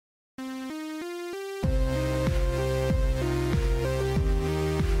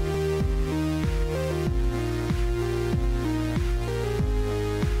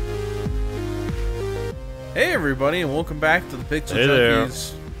Hey everybody, and welcome back to the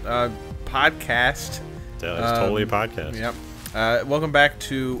PixelJunkies podcast. Yeah, it's totally a podcast. Yep. Welcome back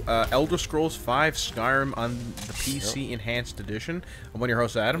to Elder Scrolls V Skyrim on the PC Enhanced Edition. I'm one of your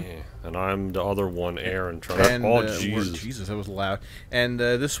hosts, Adam. Yeah. And I'm the other one, Aaron. Jesus, that was loud. And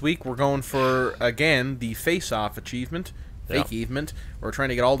this week we're going for, again, the face-off achievement. Achievement. We're trying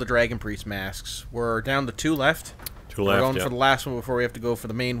to get all the Dragon Priest masks. We're down to 2 left. We're going for the last one before we have to go for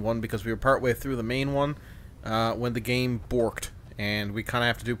the main one, because we were partway through the main one when the game borked, and we kind of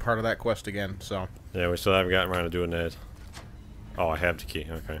have to do part of that quest again. So yeah, we still haven't gotten around to doing that. Oh, I have the key.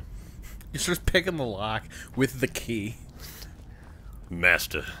 Okay. You're just picking the lock with the key.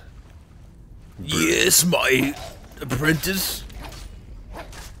 Master. Yes, my apprentice.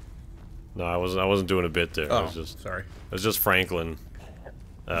 No, I wasn't doing a bit there. Oh, I was just, sorry. It was just Phranklin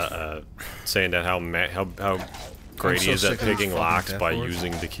saying that how great he is at picking locks by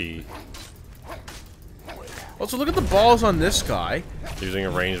using the key. Also, look at the balls on this guy. Using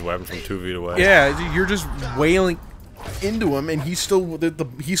a ranged weapon from 2 feet away. Yeah, you're just wailing into him, and he's still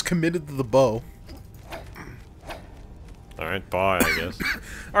he's committed to the bow. All right, bye, I guess.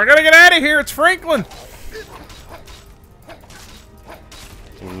 I gotta get out of here. It's Phranklin.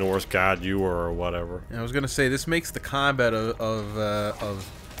 Norse god you or whatever. I was gonna say this makes the combat of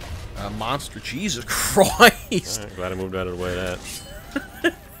monster. Jesus Christ! Right, glad I moved out of the way of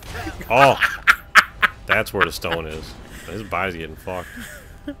that. Oh, that's where the stone is. His body's getting fucked.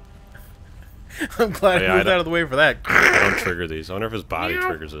 I'm glad I moved out of the way for that. I don't trigger these. I wonder if his body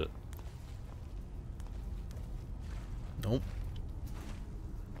triggers it. Nope.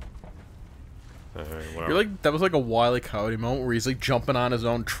 Alright, You're like, that was like a Wile E Coyote moment where he's like jumping on his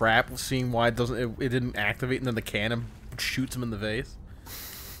own trap, seeing why it didn't activate, and then the cannon shoots him in the face.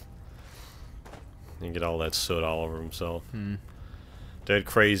 And get all that soot all over himself. Dead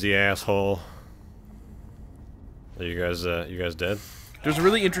crazy asshole. Are you guys dead? There's a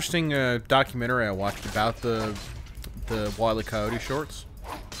really interesting documentary I watched about the Wile E Coyote shorts,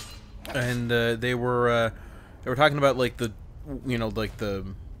 and they were talking about like the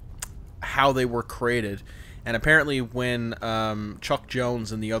how they were created, and apparently when Chuck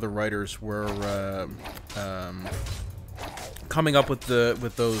Jones and the other writers were coming up with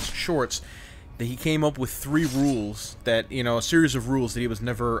those shorts, that he came up with 3 rules that, a series of rules that he was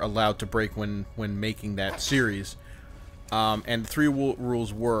never allowed to break when making that series. And the 3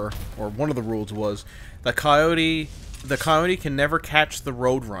 rules were, or one of the rules was, the coyote can never catch the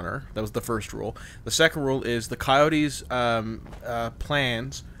Roadrunner. That was the first rule. The second rule is the coyote's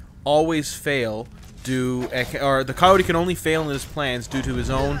plans always fail or the coyote can only fail in his plans due to his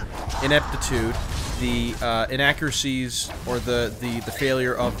own ineptitude, the inaccuracies, or the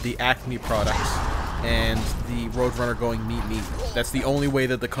failure of the Acme products, and the Roadrunner going meat. That's the only way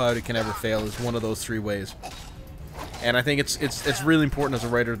that the coyote can ever fail, is one of those 3 ways. And I think it's really important as a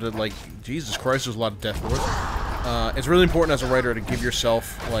writer to, like, Jesus Christ, there's a lot of death words. It's really important as a writer to give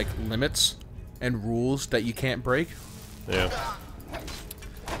yourself, like, limits and rules that you can't break. Yeah.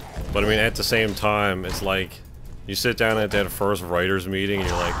 But I mean, at the same time, it's like you sit down at that first writers meeting and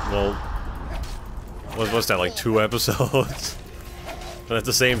you're like, well, what's that, like 2 episodes? But at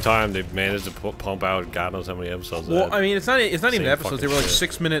the same time, they've managed to pump out God knows how many episodes. Well, I mean, it's not even episodes. They were like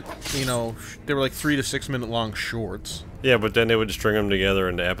 6-minute, they were like 3 to 6 minute long shorts. Yeah, but then they would string them together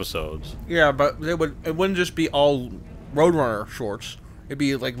into episodes. Yeah, but it wouldn't just be all Roadrunner shorts. It'd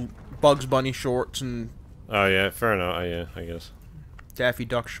be like Bugs Bunny shorts and. Oh yeah, fair enough. Yeah, I guess. Daffy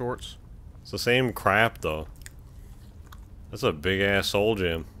Duck shorts. It's the same crap though. That's a big ass soul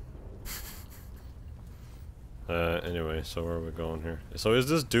gem. Anyway, so where are we going here? So is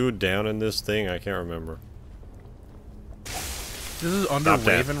this dude down in this thing? I can't remember. This is under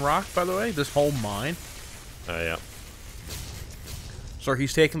Raven Rock, by the way. This whole mine. Yeah. So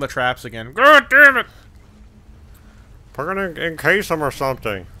he's taking the traps again. God damn it! We're gonna encase him or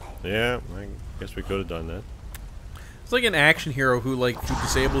something. Yeah, I guess we could have done that. It's like an action hero who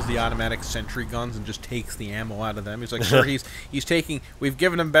disables the automatic sentry guns and just takes the ammo out of them. He's like, sir, he's taking. We've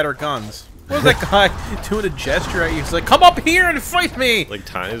given him better guns. What was that guy doing a gesture at you? He's like, come up here and fight me! Like,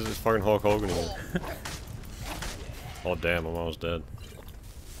 tiny as fucking Hulk Hogan again. Oh damn, I'm almost dead.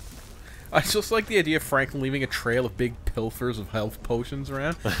 I just like the idea of Phranklin leaving a trail of big pilfers of health potions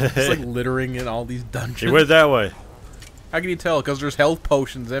around. Just like littering in all these dungeons. He went that way. How can you tell? Because there's health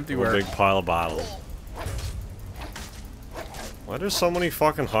potions everywhere. A big pile of bottles. Why there's so many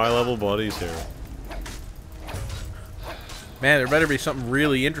fucking high-level buddies here? Man, there better be something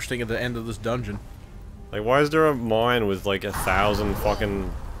really interesting at the end of this dungeon. Like, why is there a mine with like 1,000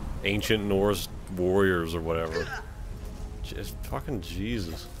 fucking ancient Norse warriors or whatever? Just fucking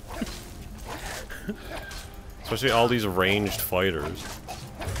Jesus. Especially all these ranged fighters.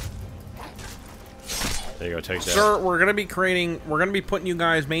 There you go, take that. Sir, we're gonna be putting you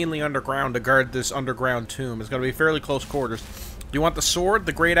guys mainly underground to guard this underground tomb. It's gonna be fairly close quarters. Do you want the sword,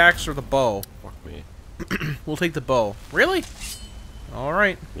 the great axe, or the bow? Fuck me. We'll take the bow. Really?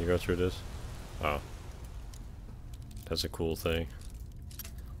 Alright. You go through this? Oh. That's a cool thing.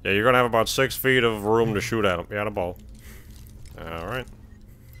 Yeah, you're gonna have about 6 feet of room to shoot at him. Yeah, a bow. Alright.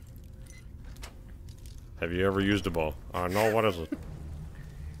 Have you ever used a bow? No, what is it?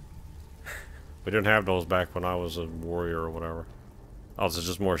 We didn't have those back when I was a warrior or whatever. Oh, is it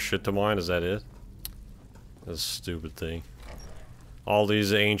just more shit to mine? Is that it? This stupid thing. All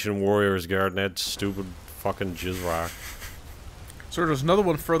these ancient warriors guarding that stupid fucking jizz rock. So there's another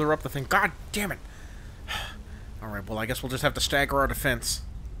one further up the thing. God damn it! Alright, well I guess we'll just have to stagger our defense.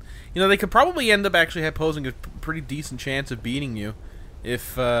 You know, they could probably end up actually posing a pretty decent chance of beating you.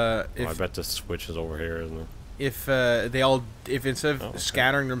 If I bet the switch is over here, isn't it? If instead of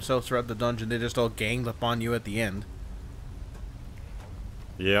scattering themselves throughout the dungeon, they just all ganged up on you at the end.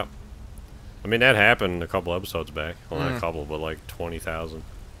 Yep. I mean, that happened a couple episodes back. Well, not a couple, but like 20,000.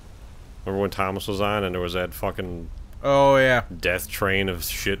 Remember when Thomas was on and there was that fucking... Oh, yeah. Death train of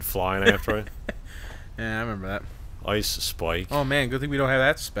shit flying after it? Yeah, I remember that. Ice spike. Oh, man, good thing we don't have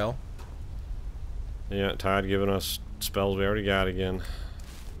that spell. Yeah, Todd giving us spells we already got again.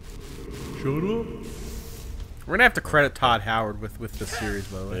 Shut up. We're gonna have to credit Todd Howard with this series,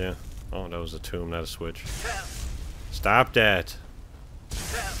 by the way. Yeah. Oh, that was a tomb, not a switch. Stop that.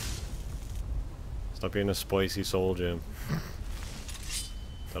 Stop being a spicy soul, Jim.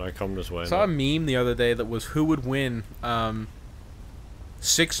 Did I come this way? I saw a meme the other day that was who would win,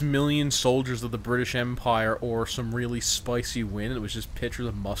 6 million soldiers of the British Empire or some really spicy win. It was just pictures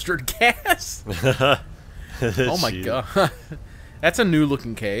of mustard gas. Oh my god. That's a new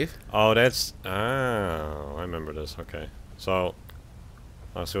looking cave. Oh, that's... Oh, I remember this. Okay. So,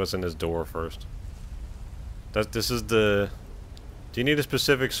 I'll see what's in this door first. This is the... Do you need a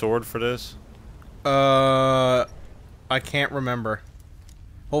specific sword for this? I can't remember.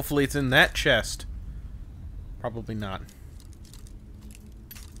 Hopefully it's in that chest. Probably not.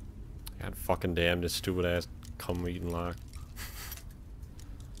 God fucking damn this stupid ass cum eating lock.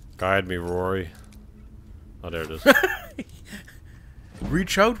 Guide me, Rory. Oh, there it is.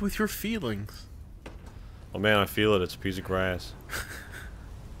 Reach out with your feelings. Oh man, I feel it. It's a piece of grass.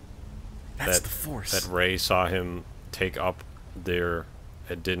 That's the force. That Ray saw him take up there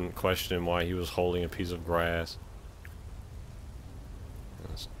and didn't question him why he was holding a piece of grass.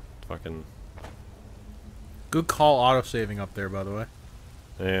 That's fucking... Good call autosaving up there, by the way.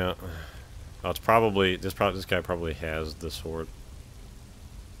 Yeah. Oh, it's probably... This guy probably has the sword.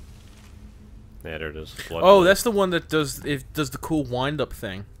 Yeah, there it is. Blood that's the one that does the cool wind-up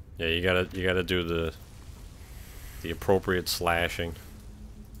thing. Yeah, you gotta do the appropriate slashing.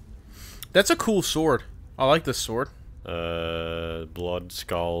 That's a cool sword. I like this sword. Blood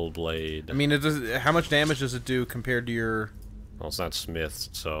Skull Blade. I mean, how much damage does it do compared to your... Well, it's not Smith's,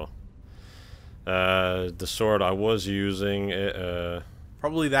 so... the sword I was using,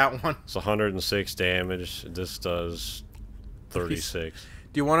 probably that one. It's 106 damage. This does 36.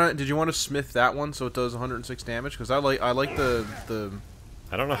 Did you want to smith that one so it does 106 damage? Because I like the...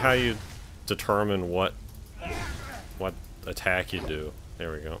 I don't know how you determine what attack you do.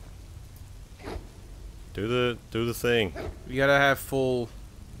 There we go. Do the thing. You gotta have full...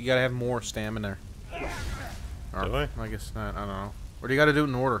 You gotta have more stamina. Or, do I? I guess not. I don't know. Or do you gotta do it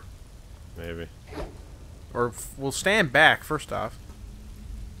in order? Maybe. Or we'll stand back first off.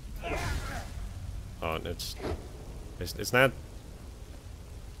 Oh, it's not...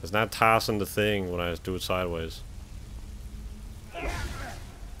 It's not tossing the thing when I do it sideways.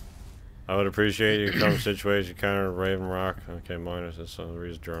 I would appreciate your current situation, counter Raven Rock. Okay, minus this on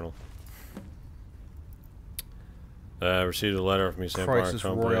Reed's journal. Received a letter from me saying Crisis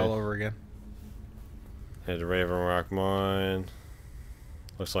Roy all over again. Head to Raven Rock Mine.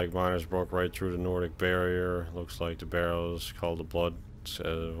 Looks like miners broke right through the Nordic barrier. Looks like the barrels called the Blood...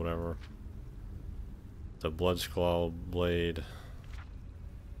 whatever. The Blood Skull Blade.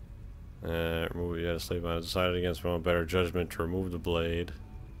 Remove it. You gotta sleep on it. Decided against my own better judgment to remove the blade.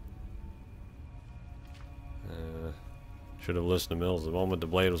 Should have listened to Mills. The moment the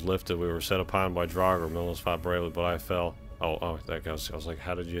blade was lifted, we were set upon by Draugr. Mills fought bravely, but I fell. Oh, that guy. I was like,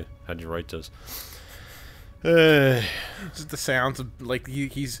 how'd you write this? Just the sounds of like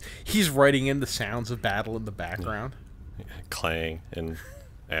he's writing in the sounds of battle in the background. Clang and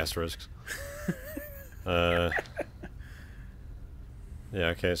asterisks. Yeah,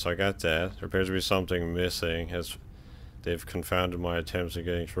 okay, so I got that. There appears to be something missing, as they've confounded my attempts at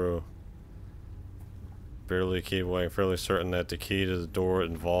getting through. barely keep away. Fairly certain that the key to the door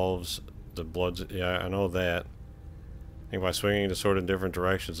involves the bloods. Yeah, I know that. I think by swinging the sword in different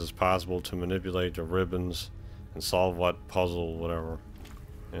directions, it's possible to manipulate the ribbons and solve what puzzle, whatever.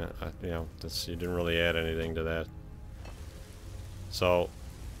 Yeah, you know, that's, you didn't really add anything to that. So,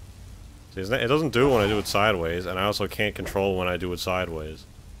 see, it doesn't do it when I do it sideways, and I also can't control when I do it sideways.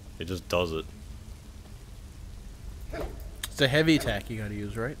 It just does it. It's a heavy attack you gotta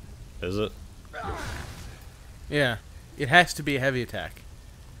use, right? Is it? Yeah. It has to be a heavy attack.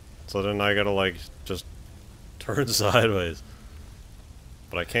 So then I gotta, like, just turn sideways.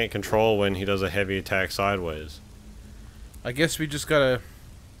 But I can't control when he does a heavy attack sideways. I guess we just gotta...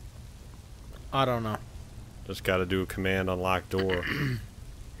 I don't know. Just gotta do a command unlock door.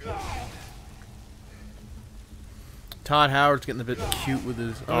 Todd Howard's getting a bit cute with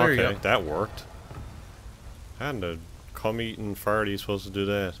his... Oh, there you okay, go. that worked. How in the cum-eating fart are you supposed to do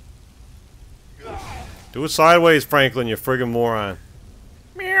that? Do it sideways, Phranklin, you friggin' moron.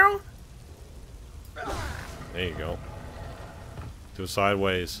 Meow. There you go. Do it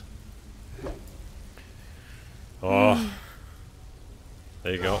sideways. Oh.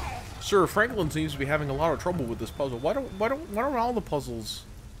 There you go. Sir, Phranklin seems to be having a lot of trouble with this puzzle. Why don't all the puzzles...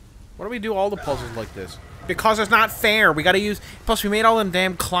 Why do we do all the puzzles like this? Because it's not fair. We gotta use... Plus, we made all them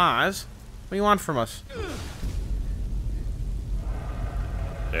damn claws. What do you want from us?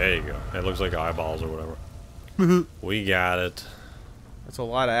 There you go. It looks like eyeballs or whatever. We got it. That's a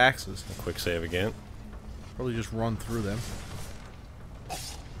lot of axes. Quick save again. Probably just run through them.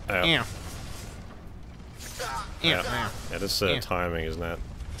 Yeah. Yeah. Yeah, this timing is not...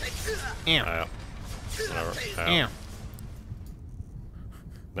 Whatever.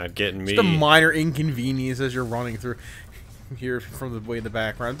 Not getting me. Just a minor inconvenience as you're running through. Here from the way in the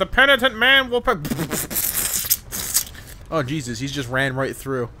background. The penitent man will... Oh, Jesus, he's just ran right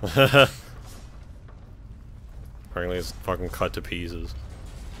through. Apparently it's fucking cut to pieces.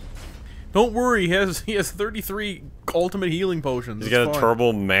 Don't worry, he has 33 ultimate healing potions. He's got a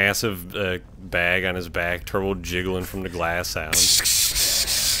turbo massive bag on his back, turbo jiggling from the glass sound.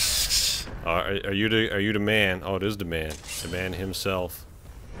 Are you the man? Oh, it is the man himself.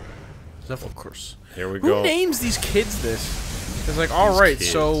 Of course. Here we go. Who names these kids this? It's like, all right,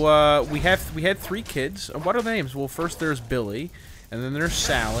 so we had 3 kids. What are the names? Well, first there's Billy, and then there's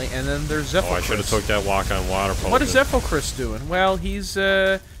Sally, and then there's Zephocris. Oh, I should have took that walk on water potion. What is Zephocris doing? Well, he's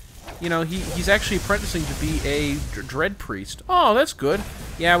you know, he's actually apprenticing to be a dread priest. Oh, that's good.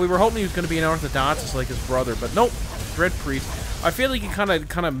 Yeah, we were hoping he was going to be an orthodontist like his brother, but nope, dread priest. I feel like you kind of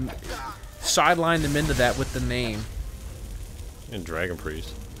sidelined him into that with the name. And dragon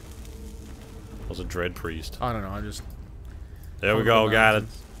priest. Was a dread priest. I don't know. I just. There we go. Got it.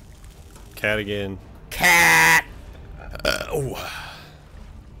 Cat again. Cat. All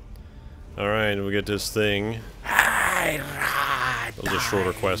right, we get this thing. It was a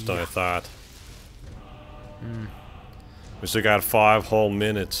shorter quest than I thought. We still got 5 whole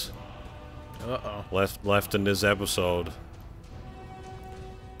minutes. Left in this episode.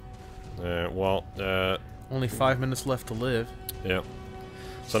 Well, only 5 minutes left to live. Yep.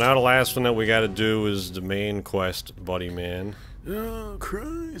 So now the last one that we gotta do is the main quest, buddy man. Oh,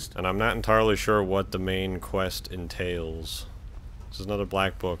 Christ. And I'm not entirely sure what the main quest entails. This is another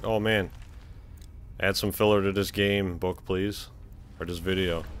black book. Oh man. Add some filler to this game, book, please. Or this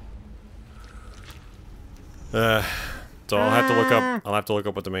video. So I'll have to look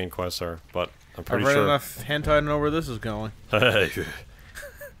up what the main quests are, but I'm pretty sure. I've read enough hentai to know where this is going. That's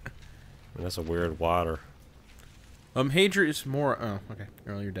a weird water. Hadrius more. Oh, okay.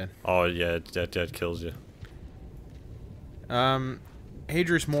 Earlier you're dead. Oh yeah, that kills you.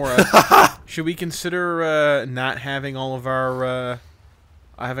 Hadrius Mora. Should we consider not having all of our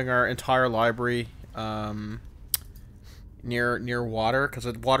having our entire library near water? Because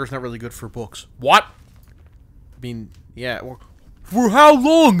water's not really good for books. What? I mean, yeah. Well, for how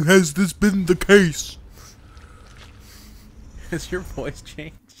long has this been the case? Has your voice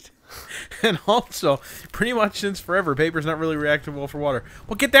changed? And also, pretty much since forever, paper's not really reacting well for water.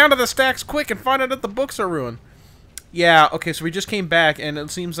 Well, get down to the stacks quick and find out if the books are ruined. Yeah, okay, so we just came back, and it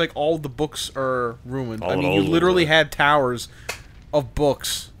seems like all the books are ruined. I mean, you literally had towers of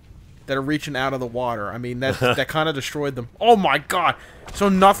books that are reaching out of the water. I mean, that kind of destroyed them. Oh my god! So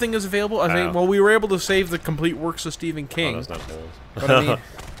nothing is available? I mean, well, we were able to save the complete works of Stephen King. Oh, that's not bold. But I mean...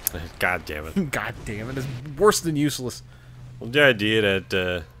 God damn it. God damn it, it's worse than useless. Well, the idea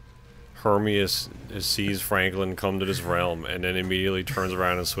that, Hermias sees Phranklin come to this realm and then immediately turns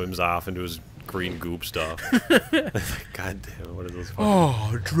around and swims off into his green goop stuff. God damn it, what is this fucking...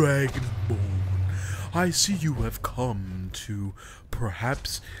 Oh, Dragonborn, I see you have come to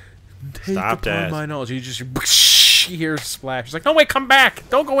perhaps Take Stop upon that. my knowledge. You just you hear a splash. He's like, no, wait, come back.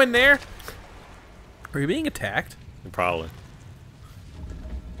 Don't go in there. Are you being attacked? Probably.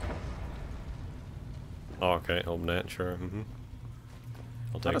 Oh, okay. Open that, sure.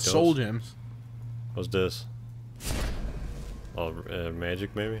 I'll take Not a those. soul gems. What's this? Oh,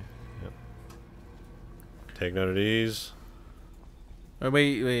 magic maybe? Yep. Take none of these. Oh,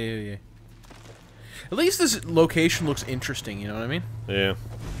 wait. At least this location looks interesting, you know what I mean? Yeah.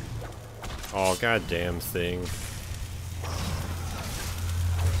 Oh, goddamn thing.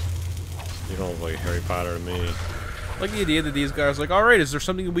 You don't look like Harry Potter to me. I like the idea that these guys are like, alright, is there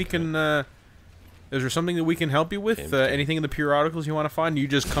something that we can, is there something that we can help you with? Anything in the periodicals you want to find? You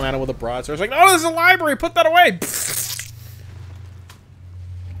just come at it with a broadsword. It's like, oh, this is a library, put that away!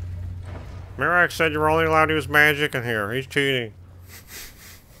 Mirak said you were only allowed to use magic in here. He's cheating.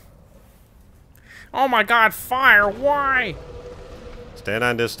 Oh my god, fire, why? Stand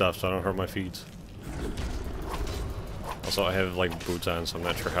on this stuff so I don't hurt my feet. Also, I have, like, boots on, so I'm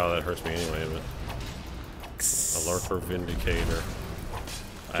not sure how that hurts me anyway, but... A Lurker Vindicator.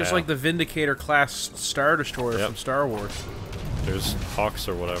 Just like the Vindicator class Star Destroyer from Star Wars. There's Hawks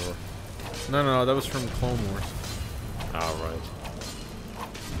or whatever. No, that was from Clone Wars. Oh, right.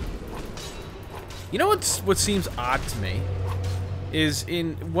 You know what seems odd to me is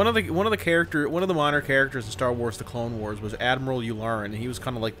in one of the minor characters in Star Wars: The Clone Wars was Admiral Yularen, and he was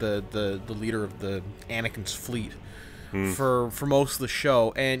kind of like the leader of the Anakin's fleet for most of the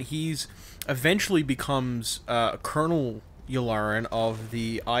show, and he's eventually becomes Colonel Yularen of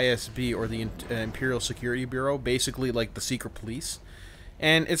the ISB, or the Imperial Security Bureau, basically like the secret police.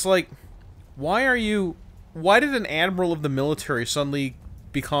 And it's like, why did an admiral of the military suddenly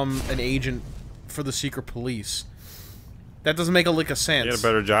become an agent for the secret police? That doesn't make a lick of sense. You had a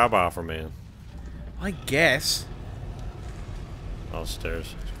better job offer, man. I guess.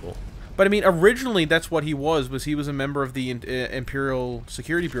 Downstairs. Cool. But I mean, originally that's what he was he was a member of the Imperial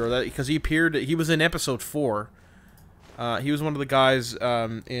Security Bureau, because he was in episode 4. He was one of the guys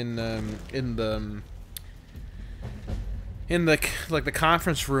in the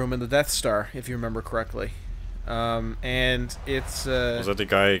conference room in the Death Star, if you remember correctly. And it's was that the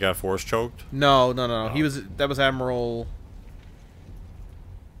guy who got force choked? No. Oh. That was Admiral.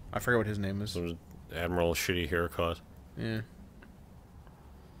 I forget what his name is. Admiral Shitty Haircut. Yeah.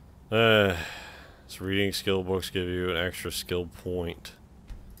 So reading skill books give you an extra skill point.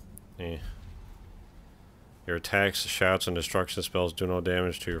 Your attacks, shouts, and destruction spells do no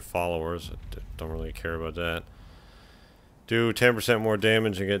damage to your followers. I don't really care about that. Do 10% more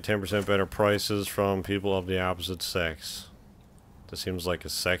damage and get 10% better prices from people of the opposite sex. This seems like a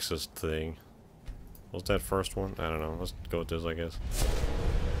sexist thing. What's that first one? I don't know. Let's go with this, I guess.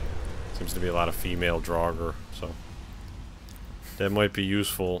 Seems to be a lot of female Draugr, so that might be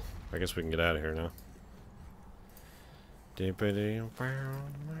useful. I guess we can get out of here now.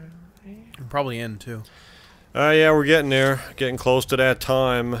 Probably end too. Yeah, we're getting there. Getting close to that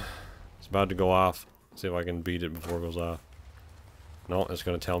time. It's about to go off. See if I can beat it before it goes off. No, it's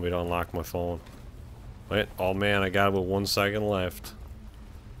going to tell me to unlock my phone. Wait, oh man, I got it with 1 second left.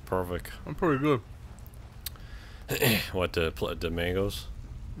 Perfect. I'm pretty good. What, the mangoes?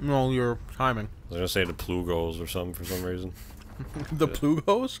 No, your timing. I was going to say the plugos or something for some reason. The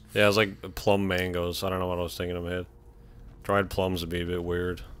plugos? Yeah, it was like plum mangoes. I don't know what I was thinking in my head. Dried plums would be a bit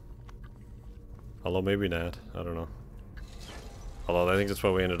weird. Although maybe not. I don't know. Although I think that's why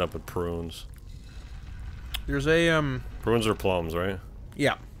we ended up with prunes. There's a Prunes are plums, right?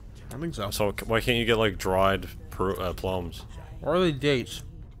 Yeah, I think so. So why can't you get like dried plums? Or are they dates?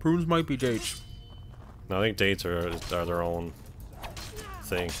 Prunes might be dates. No, I think dates are their own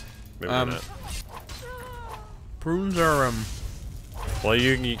thing. Maybe they're not. Prunes are Well,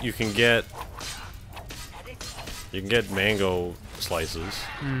 you can get mango slices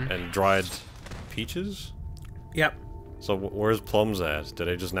and dried peaches. Yep. So where's plums at? Did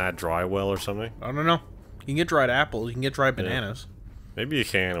they just not dry well or something? I don't know. You can get dried apples. You can get dried bananas. Yeah. Maybe you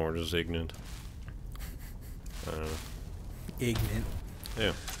can, or just ignorant. I don't know. Ignorant.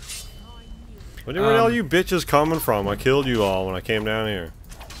 Yeah. Where the hell you bitches coming from? I killed you all when I came down here.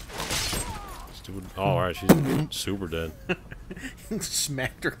 Stupid. Oh, alright, she's super dead.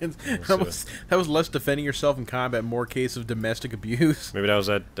 Smacked her. That was less defending yourself in combat, more case of domestic abuse. Maybe that's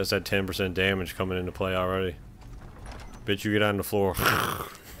that 10% damage coming into play already. Bitch, you get on the floor.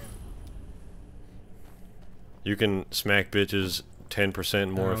 You can smack bitches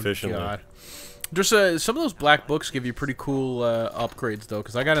 10% more efficiently. God. Just some of those black books give you pretty cool upgrades though,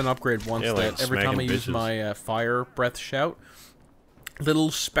 because I got an upgrade once that every time I used my fire breath shout,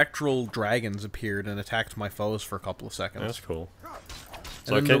 little spectral dragons appeared and attacked my foes for a couple of seconds. That's cool.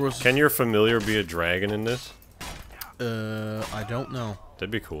 So can your familiar be a dragon in this? I don't know.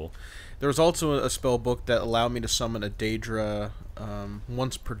 That'd be cool. There was also a spell book that allowed me to summon a Daedra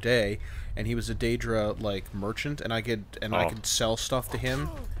once per day, and he was a Daedra like merchant, and I could sell stuff to him,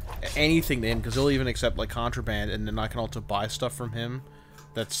 anything to him, because he'll even accept like contraband, and then I can also buy stuff from him.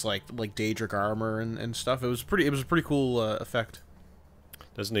 That's like Daedric armor and stuff. It was a pretty cool effect.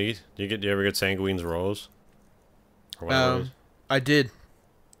 That's neat. Do you ever get Sanguine's Rose? Or whatever it is? I did.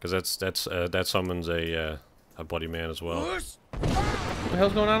 Because that summons a bloody man as well. What the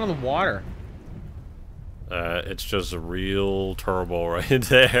hell's going on in the water? It's just a real turbo right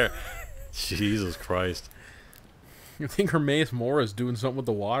there. Jesus Christ. You think Hermaeus Mora is doing something with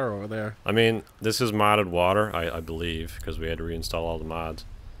the water over there? I mean, this is modded water, I believe, because we had to reinstall all the mods.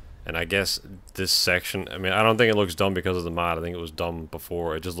 And I guess this section, I mean, I don't think it looks dumb because of the mod. I think it was dumb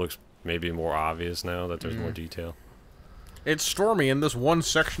before. It just looks maybe more obvious now that there's more detail. It's stormy in this one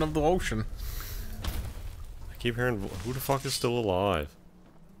section of the ocean. I keep hearing, who the fuck is still alive?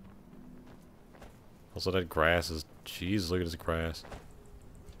 Also, that grass is... Jeez, look at this grass.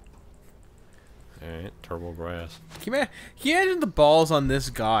 Alright, turbo grass. Can you imagine the balls on this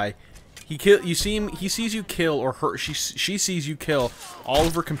guy? He sees you kill, or she sees you kill all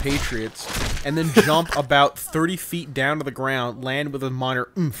of her compatriots, and then jump about 30 feet down to the ground, land with a minor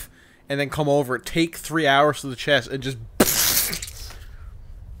oomph, and then come over, take 3 hours to the chest, and just...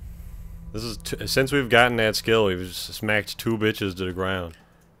 This is since we've gotten that skill, we've just smacked 2 bitches to the ground.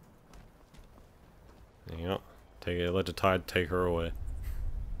 You know, let the tide take her away.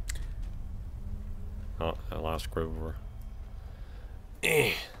 Oh, I lost grip of her.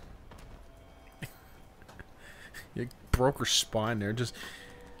 You broke her spine there. Just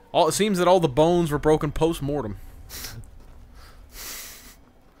it seems that all the bones were broken post-mortem.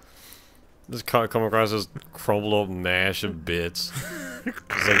 Just come across this crumbled up mash of bits.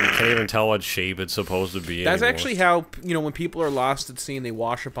 It's like you can't even tell what shape it's supposed to be. That's actually how, you know, when people are lost at sea and they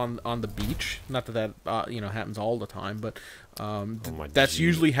wash up on the beach. Not that you know, happens all the time, but that's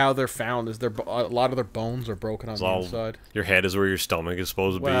usually how they're found. Is a lot of their bones are broken on the inside. Your head is where your stomach is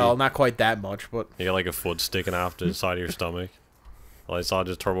supposed to be. Well, not quite that much, but you got like a foot sticking off the side of your stomach. Well, I saw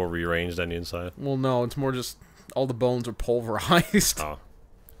just turbo rearranged on the inside. Well, no, it's more just all the bones are pulverized. Oh.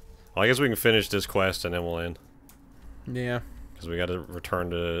 Well, I guess we can finish this quest and then we'll end. Yeah. Because we got to return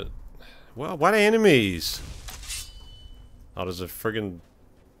to... Well, what enemies? Oh, there's a friggin...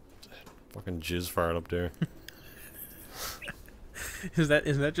 fucking jizz fart up there.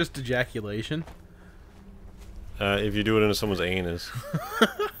 Isn't that just ejaculation? If you do it into someone's anus.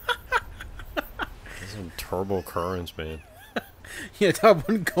 There's some turbo currents, man. Yeah, I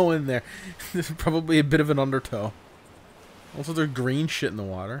wouldn't go in there. There's probably a bit of an undertow. Also, there's green shit in the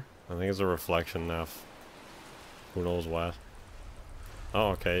water. I think it's a reflection now. Who knows what. Oh,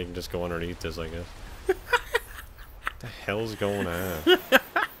 okay, you can just go underneath this, I guess. What the hell's going on?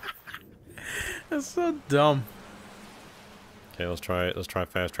 That's so dumb. Okay, let's try it. Let's try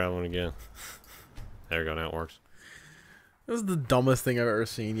fast traveling again. There we go, now it works. This is the dumbest thing I've ever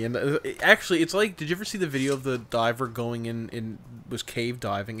seen. And actually, it's like, did you ever see the video of the diver going was cave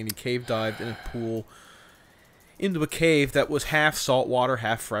diving, and he cave dived in a pool into a cave that was half salt water,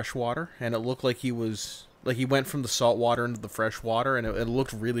 half fresh water, and it looked like he was... Like, he went from the salt water into the fresh water, and it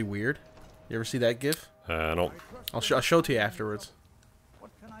looked really weird. You ever see that GIF? No. I'll show it to you afterwards. What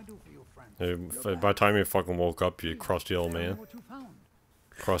can I do for you, friend? By the time you fucking woke up, you crusty old man.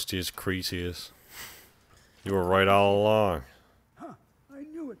 Crustiest, creasiest. You were right all along. Huh, I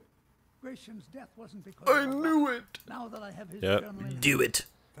knew it. Gratian's death wasn't because I knew it! Now that I have his Yep. Do it!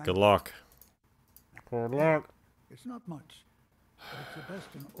 Good luck. Good luck. It's not much. But it's the best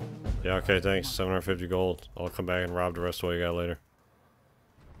in all Yeah, okay, thanks. 750 gold. I'll come back and rob the rest of what you got later.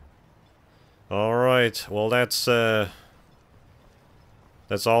 Alright, well that's all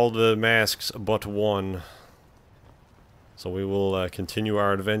the masks but one. So we will continue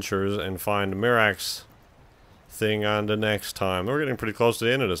our adventures and find the Mirax thing on the next time. We're getting pretty close to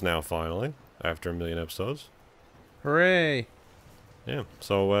the end of this now, finally. After 1 million episodes. Hooray! Yeah,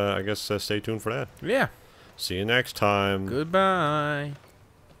 so I guess stay tuned for that. Yeah. See you next time. Goodbye.